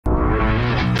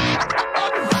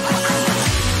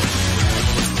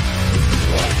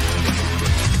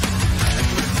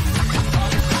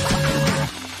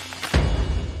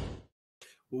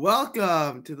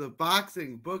Welcome to the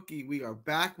Boxing Bookie. We are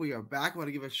back. I want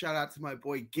to give a shout out to my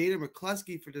boy Gator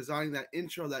McCluskey for designing that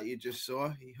intro that you just saw.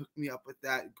 He hooked me up with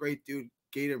that. Great dude,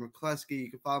 Gator McCluskey.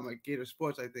 You can follow him at Gator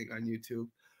Sports, I think, on YouTube.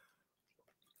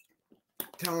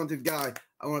 Talented guy.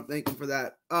 I want to thank him for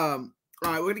that. All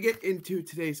right, we're going to get into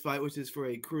today's fight, which is for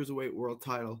a Cruiserweight World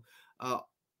title.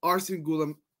 Arsen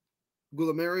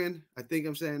Goulamirian, I think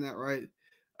I'm saying that right,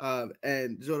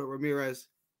 and Gilberto Ramirez.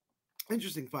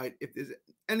 Interesting fight. If there's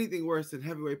anything worse than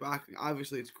heavyweight boxing,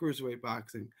 obviously it's cruiserweight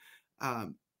boxing.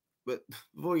 But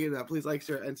before we get into that, please like,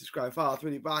 share, and subscribe. Follow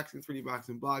 3D Boxing, 3D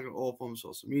Boxing blog, on all forms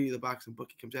of social media. The Boxing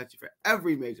Bookie comes at you for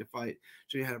every major fight,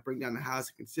 show you how to bring down the house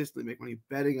and consistently make money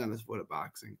betting on the sport of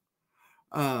boxing.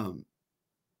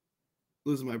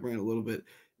 Losing my brain a little bit.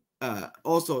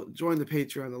 Also, join the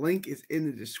Patreon. The link is in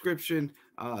the description.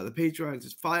 The Patreon is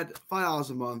just $5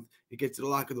 a month. It gets you the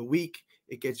lock of the week.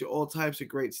 It gets you all types of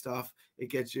great stuff. It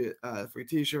gets you a free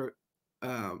t-shirt.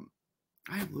 I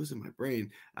am losing my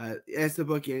brain. Ask the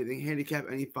bookie anything, handicap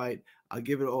any fight. I'll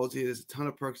give it all to you. There's a ton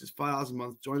of perks. It's $5 a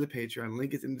month. Join the Patreon.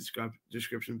 Link is in the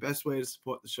description. Best way to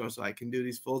support the show so I can do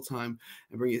these full time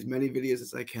and bring you as many videos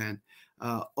as I can.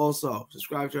 Also,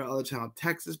 subscribe to our other channel,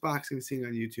 Texas Boxing Scene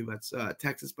on YouTube. That's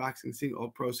Texas Boxing Scene.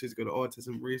 All proceeds go to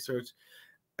autism research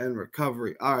and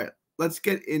recovery. All right, let's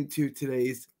get into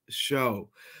today's show.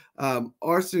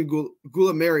 Arsen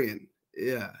Goulamirian,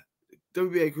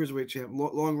 WBA Cruiserweight champ,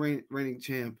 long reigning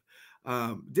champ.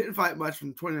 Didn't fight much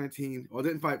from 2019, or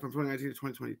didn't fight from 2019 to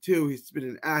 2022. He's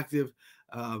been inactive.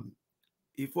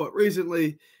 He fought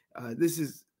recently. This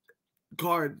is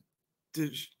card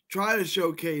to try to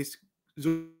showcase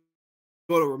Gilberto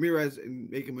Ramirez and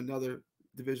make him another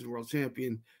division world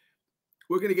champion.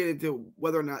 We're going to get into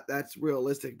whether or not that's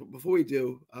realistic, but before we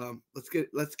do, let's get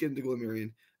into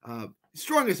Goulamirian.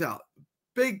 Strong as hell,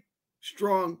 big,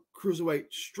 strong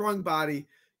cruiserweight, strong body.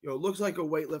 Looks like a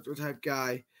weightlifter type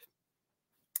guy.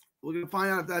 We're going to find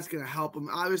out if that's going to help him.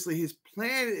 Obviously, his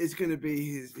plan is going to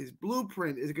be, his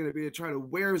blueprint is going to be to try to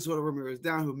wear Gilberto Ramirez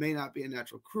down, who may not be a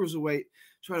natural cruiserweight,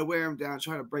 try to wear him down,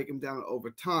 try to break him down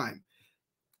over time.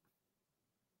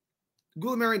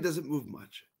 Goulamirian doesn't move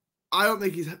much. I don't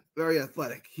think he's very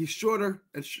athletic. He's shorter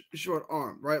and short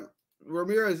arm, right?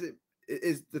 Ramirez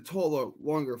is the taller,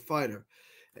 longer fighter.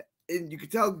 And you can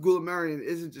tell Goulamirian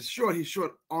isn't just short, he's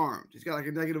short-armed. He's got like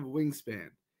a negative wingspan.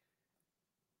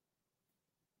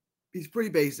 He's pretty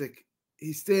basic.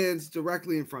 He stands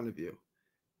directly in front of you.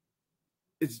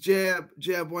 It's jab,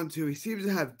 1-2. He seems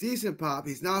to have decent pop.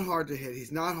 He's not hard to hit.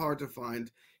 He's not hard to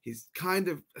find. He's kind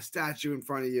of a statue in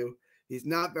front of you. He's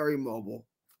not very mobile.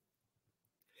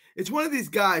 It's one of these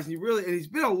guys, and he's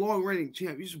been a long reigning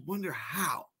champ. You just wonder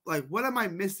how. Like, what am I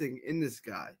missing in this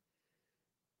guy?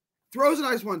 Throws a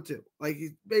nice 1-2. Like,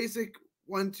 he's basic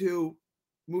 1-2,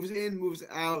 moves in, moves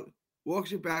out,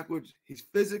 walks you backwards. He's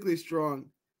physically strong.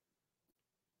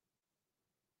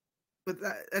 But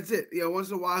that's it. Once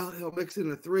in a while, he'll mix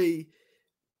in a 3.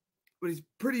 But he's a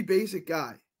pretty basic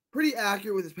guy. Pretty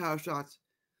accurate with his power shots.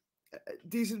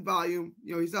 Decent volume.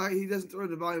 He doesn't throw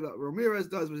the volume that Ramirez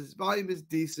does, but his volume is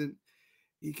decent.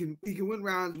 He can win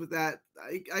rounds with that.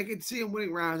 I can see him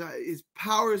winning rounds. His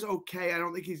power is okay. I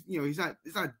don't think he's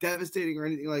not devastating or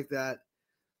anything like that.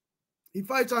 He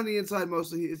fights on the inside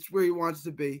mostly. It's where he wants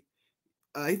to be.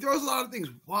 He throws a lot of things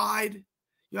wide.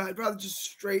 I'd rather just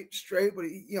straight, but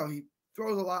he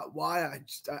throws a lot wide.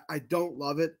 I don't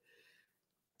love it.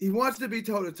 He wants to be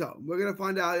toe-to-toe. We're going to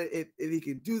find out if he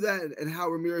can do that and how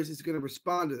Ramirez is going to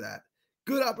respond to that.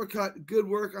 Good uppercut, good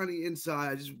work on the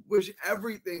inside. I just wish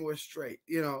everything was straight.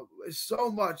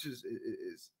 So much is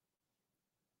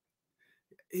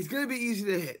he's going to be easy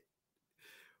to hit.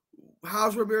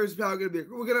 How's Ramirez's power going to be?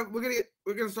 We're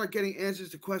going to start getting answers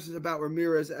to questions about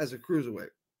Ramirez as a cruiserweight.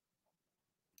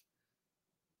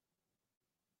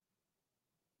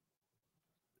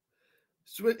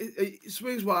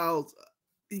 Swings wild.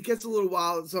 He gets a little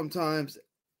wild sometimes.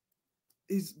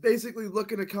 He's basically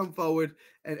looking to come forward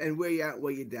and weigh you out,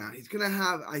 weigh you down. He's going to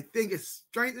have, I think, a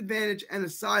strength advantage and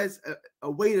a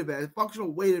weight advantage, a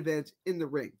functional weight advantage in the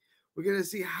ring. We're going to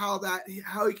see how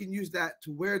he can use that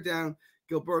to wear down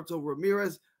Gilberto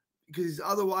Ramirez, because he's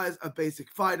otherwise a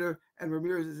basic fighter, and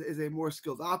Ramirez is a more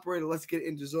skilled operator. Let's get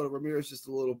into Gilberto Ramirez just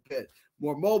a little bit.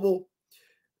 More mobile,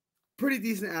 pretty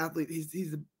decent athlete.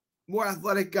 He's a more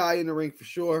athletic guy in the ring for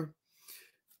sure.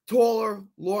 Taller,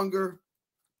 longer.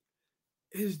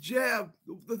 His jab,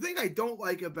 the thing I don't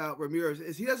like about Ramirez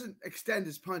is he doesn't extend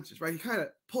his punches, right? He kind of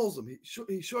pulls them.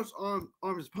 He shorts arm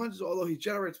his punches, although he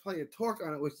generates plenty of torque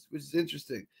on it, which is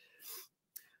interesting.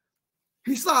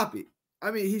 He's sloppy.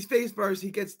 I mean, he's face first.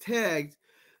 He gets tagged,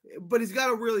 but he's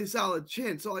got a really solid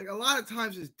chin. So like a lot of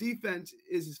times his defense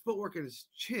is his footwork and his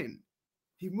chin.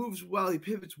 He moves well, he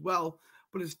pivots well,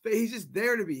 but he's just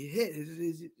there to be hit.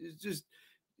 It's just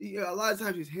a lot of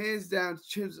times he's hands down,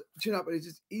 chin up, and it's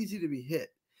just easy to be hit.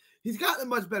 He's gotten a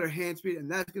much better hand speed, and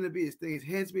that's going to be his thing. His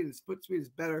hand speed and his foot speed is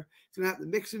better. He's going to have to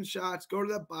mix in shots, go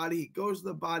to the body. He goes to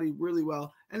the body really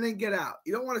well, and then get out.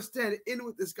 You don't want to stand in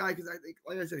with this guy because I think,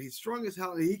 like I said, he's strong as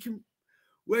hell, and he can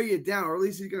wear you down, or at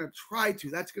least he's going to try to.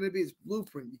 That's going to be his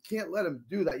blueprint. You can't let him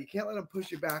do that. You can't let him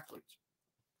push you backwards.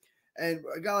 And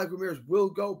a guy like Ramirez will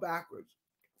go backwards.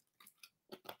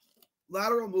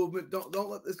 Lateral movement. Don't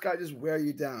let this guy just wear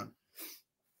you down.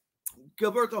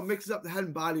 Gilberto mixes up the head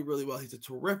and body really well. He's a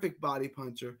terrific body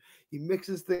puncher. He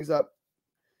mixes things up.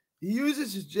 He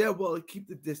uses his jab well to keep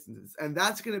the distances, and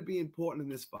that's going to be important in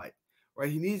this fight,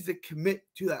 right? He needs to commit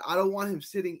to that. I don't want him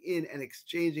sitting in and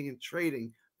exchanging and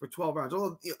trading for 12 rounds.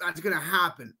 Although that's going to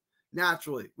happen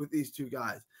naturally with these two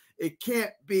guys. It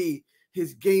can't be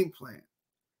his game plan.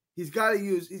 He's got to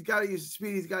use his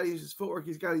speed. He's got to use his footwork.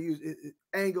 He's got to use his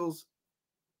angles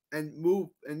and move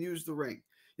and use the ring.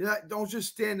 Don't just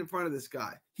stand in front of this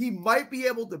guy. He might be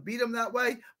able to beat him that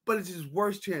way, but it's his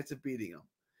worst chance of beating him.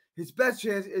 His best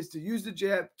chance is to use the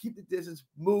jab, keep the distance,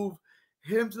 move,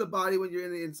 hit him to the body when you're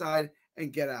in the inside,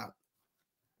 and get out.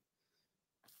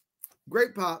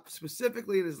 Great pop,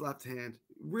 specifically in his left hand.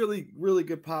 Really, really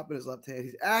good pop in his left hand.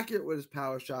 He's accurate with his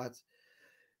power shots.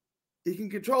 He can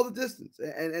control the distance,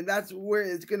 and that's where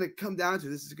it's going to come down to.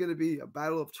 This is going to be a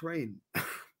battle of terrain.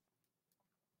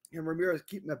 And Ramirez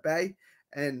keep him at bay,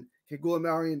 and can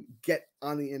Goulamirian get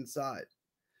on the inside?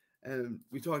 And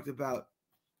we talked about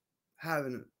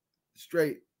having a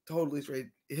straight, totally straight,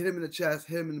 hit him in the chest,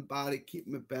 hit him in the body, keep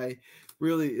him at bay.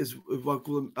 Really is what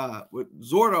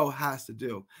Zordo has to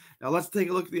do. Now let's take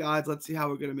a look at the odds. Let's see how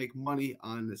we're going to make money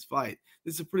on this fight.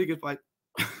 This is a pretty good fight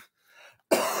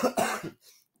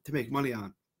to make money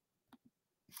on.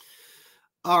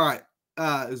 All right.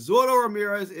 Zordo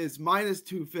Ramirez is minus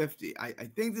 250. I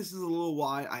think this is a little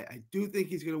wide. I do think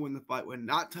he's going to win the fight. We're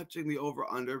not touching the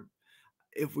over-under.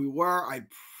 If we were, I'd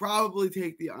probably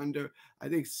take the under. I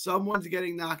think someone's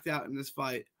getting knocked out in this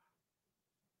fight,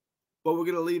 but we're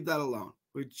going to leave that alone.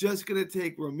 We're just going to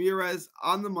take Ramirez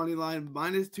on the money line,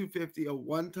 minus 250, a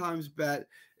one-times bet.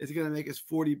 Is going to make us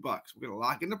 40 bucks. We're going to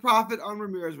lock in the profit on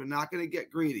Ramirez. We're not going to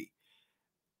get greedy.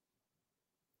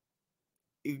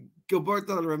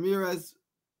 Gilberto Ramirez.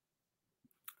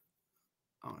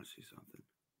 I want to see something.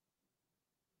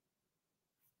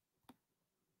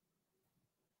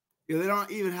 They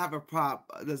don't even have a prop.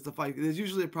 Does the fight? There's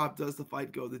usually a prop. Does the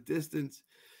fight go the distance?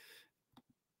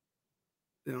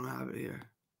 They don't have it here.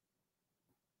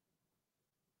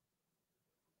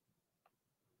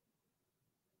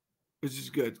 Which is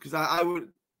good because I would.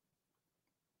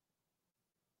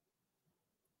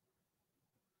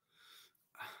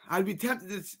 I'd be tempted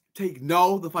to take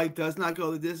no. The fight does not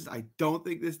go the distance. I don't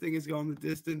think this thing is going the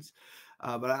distance,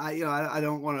 but I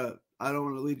don't want to. I don't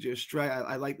want to lead you astray.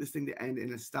 I like this thing to end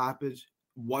in a stoppage,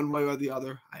 one way or the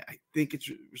other. I think it's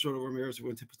sort of Ramirez. We're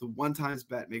going to tip us the one-times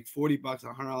bet, make 40 bucks, a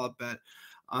 $100 bet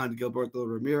on Gilberto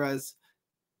Ramirez,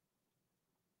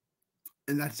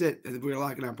 and that's it. And we're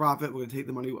locking our profit. We're going to take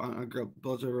the money on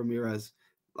Gilberto Ramirez,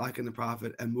 lock in the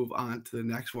profit, and move on to the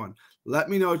next one. Let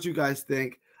me know what you guys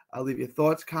think. I'll leave your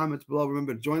thoughts, comments below.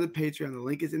 Remember to join the Patreon. The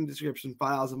link is in the description.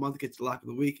 $5 a month gets you lock of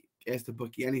the week. Ask the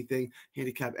bookie anything,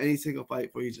 handicap any single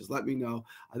fight for you. Just let me know.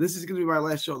 This is going to be my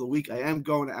last show of the week. I am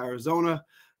going to Arizona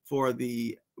for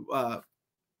the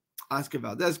Oscar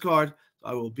Valdez card. So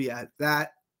I will be at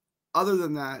that. Other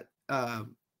than that,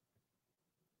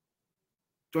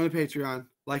 join the Patreon,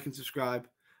 like and subscribe.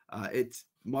 It's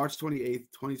March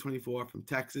 28th, 2024 from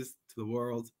Texas to the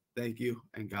world. Thank you,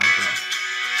 and God bless.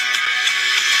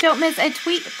 Don't miss a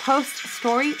tweet, post,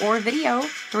 story, or video.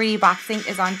 3D Boxing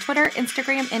is on Twitter,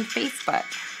 Instagram, and Facebook.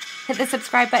 Hit the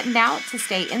subscribe button now to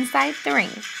stay inside the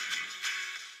ring.